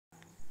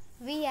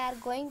We are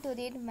going to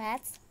read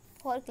maths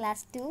for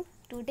class 2.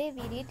 Today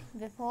we read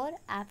before,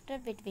 after,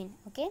 between.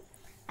 Okay,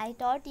 I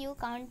taught you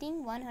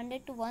counting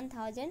 100 to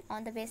 1000.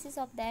 On the basis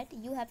of that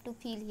you have to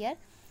fill here,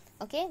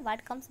 okay,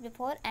 what comes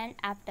before and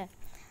after.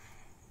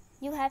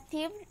 You have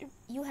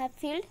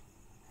filled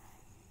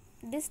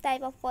this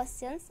type of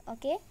questions,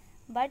 okay,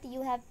 but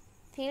you have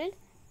filled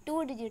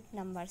 2-digit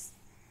numbers.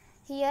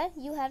 Here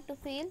you have to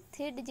fill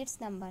 3 digits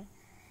number.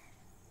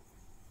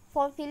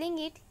 For filling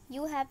it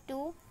you have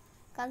to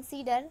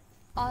consider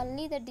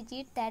only the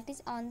digit that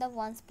is on the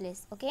ones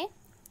place, okay,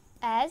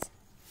 as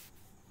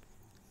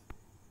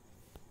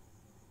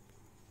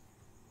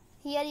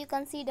here you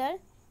consider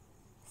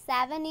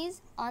 7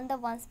 is on the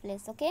ones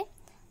place, okay.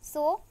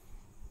 So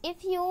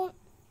if you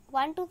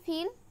want to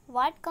fill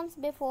what comes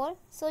before,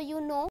 so you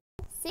know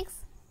 6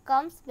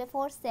 comes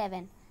before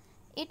 7,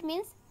 it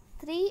means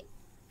 3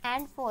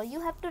 and 4,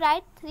 you have to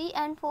write 3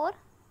 and 4,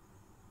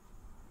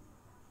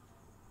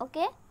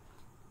 okay,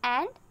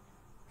 and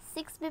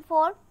 6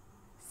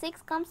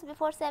 comes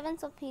before 7,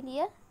 so fill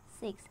here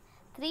 6,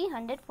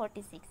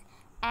 346.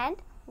 And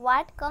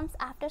what comes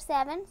after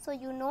 7, so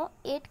you know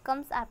 8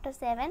 comes after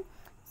 7,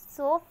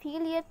 so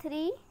fill here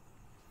 3,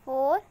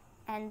 4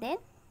 and then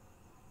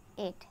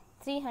 8,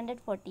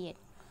 348.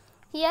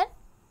 Here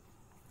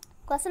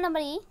question number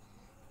E,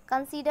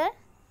 consider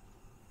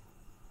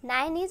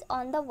 9 is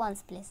on the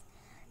ones place,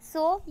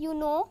 so you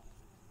know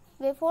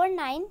before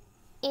 9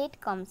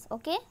 8 comes,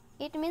 okay,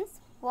 it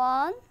means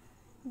 1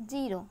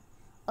 0,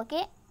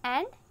 okay,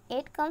 and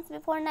 8 comes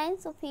before 9,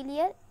 so fill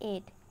here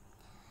 8.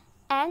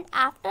 And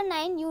after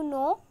 9 you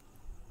know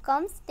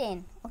comes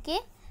 10, okay,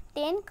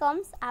 10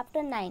 comes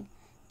after 9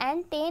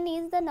 and 10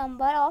 is the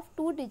number of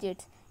 2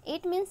 digits.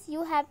 It means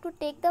you have to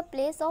take the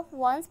place of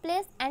ones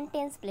place and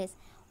tens place.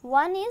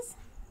 1 is,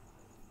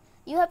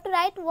 you have to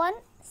write 1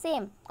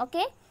 same,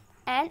 okay,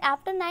 and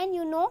after 9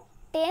 you know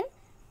 10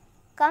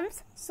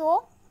 comes,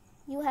 so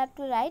you have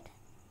to write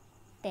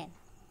 10,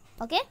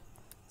 okay.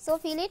 So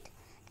fill it.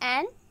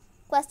 And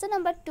question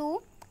number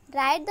 2,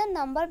 write the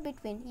number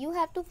between. You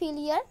have to fill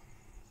here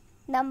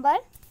number,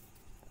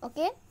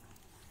 okay.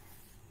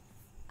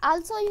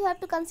 Also you have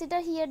to consider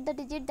here the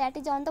digit that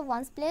is on the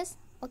ones place,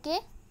 okay,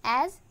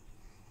 as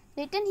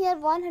written here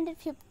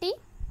 150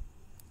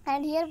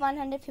 and here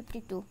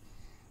 152.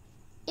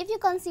 If you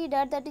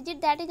consider the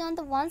digit that is on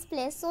the ones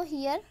place, so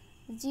here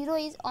 0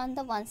 is on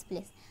the ones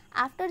place.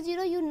 After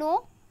 0 you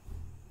know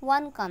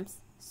 1 comes,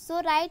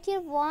 so write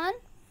here 1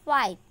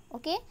 5,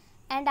 okay,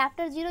 and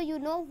after 0 you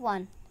know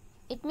 1,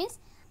 it means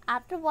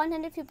after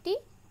 150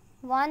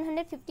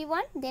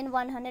 151 then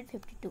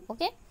 152,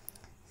 okay.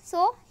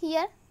 So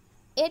here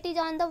 8 is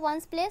on the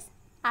ones place,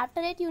 after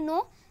 8 you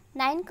know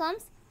 9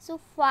 comes, so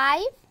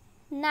 5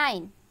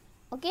 9,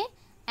 okay,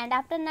 and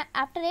after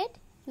 8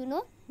 you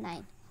know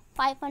 9,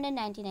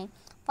 599,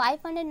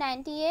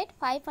 598,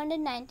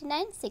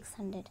 599,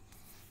 600.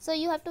 So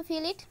you have to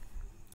fill it.